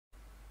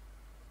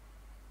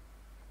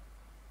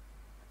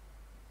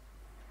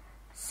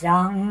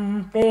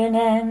Something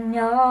in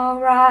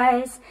your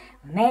eyes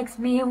makes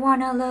me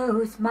wanna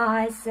lose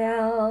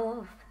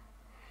myself.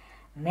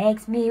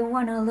 Makes me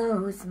wanna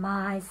lose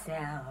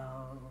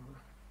myself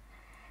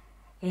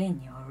in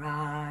your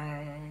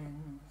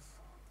eyes.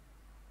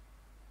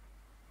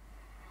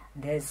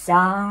 There's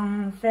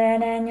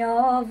something in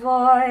your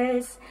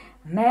voice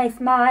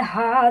makes my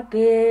heart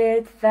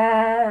beat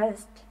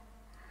fast.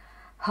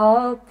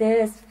 Hope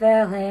this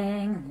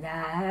feeling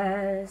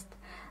lasts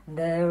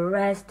the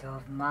rest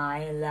of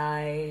my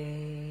life.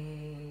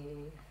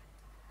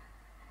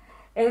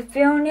 If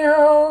you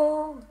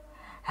knew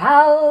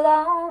how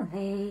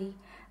lonely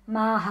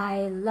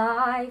my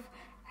life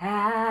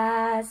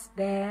has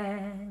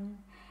been,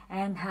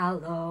 and how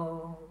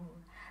low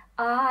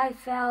I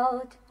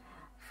felt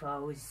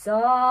for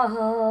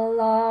so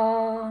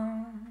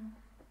long.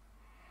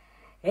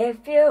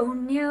 If you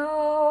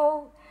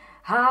knew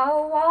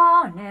how I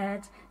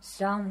wanted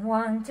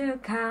someone to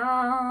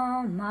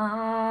come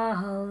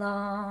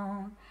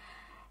along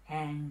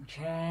and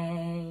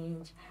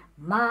change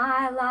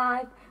my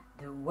life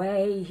the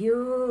way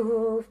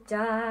you've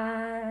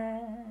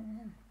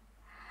done.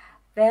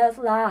 Feels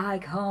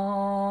like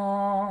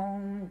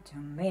home to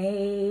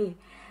me.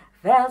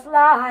 Feels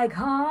like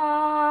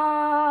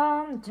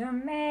home to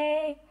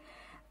me.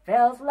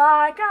 Feels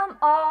like I'm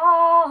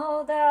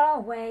all the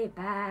way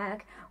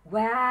back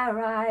where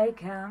I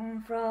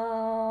come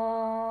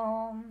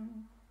from.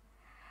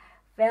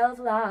 Feels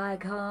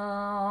like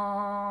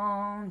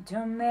home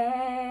to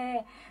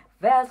me.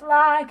 Feels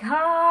like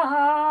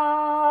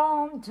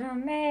home to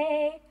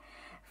me.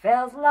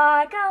 Feels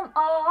like I'm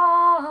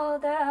all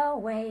the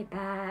way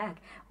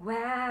back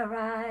where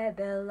I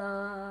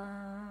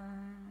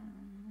belong.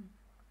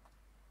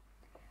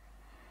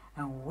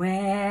 A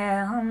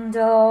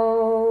window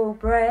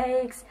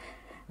breaks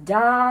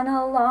down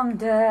along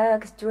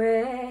the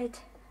street,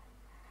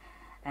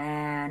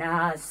 and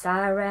a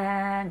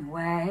siren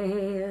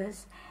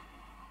wails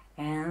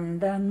in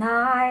the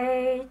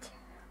night.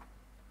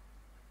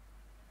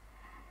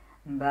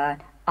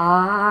 But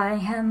I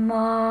am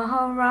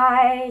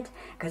alright,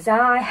 'cause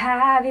I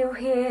have you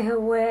here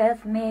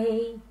with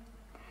me,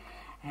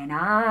 and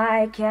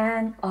I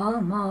can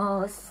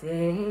almost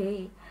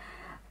see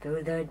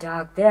through the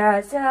dark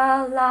there's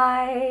a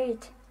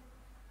light.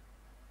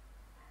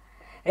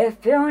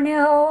 If you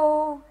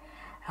knew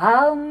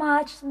how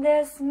much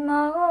this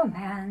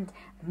moment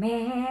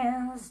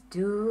means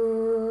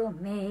to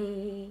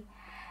me,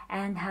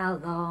 and how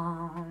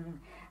long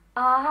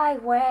I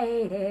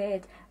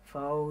waited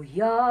for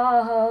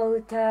your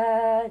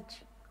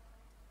touch.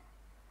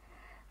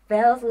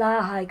 Feels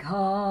like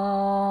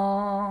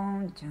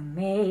home to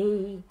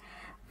me.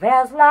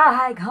 Feels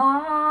like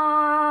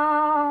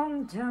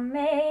home to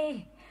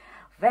me.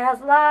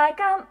 Feels like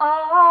I'm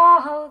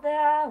all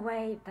the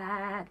way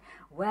back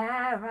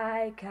where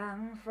I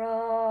come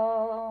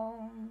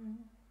from.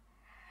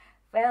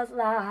 Feels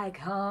like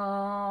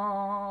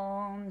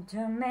home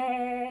to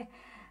me.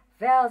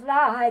 Feels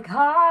like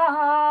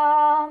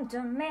home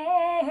to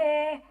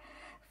me.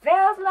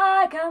 Feels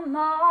like I'm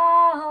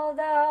all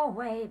the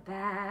way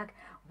back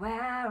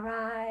where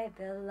I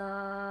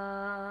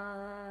belong.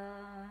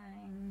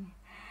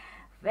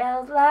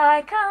 Feels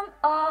like I'm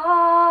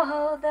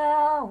all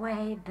the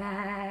way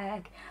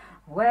back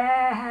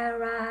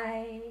where I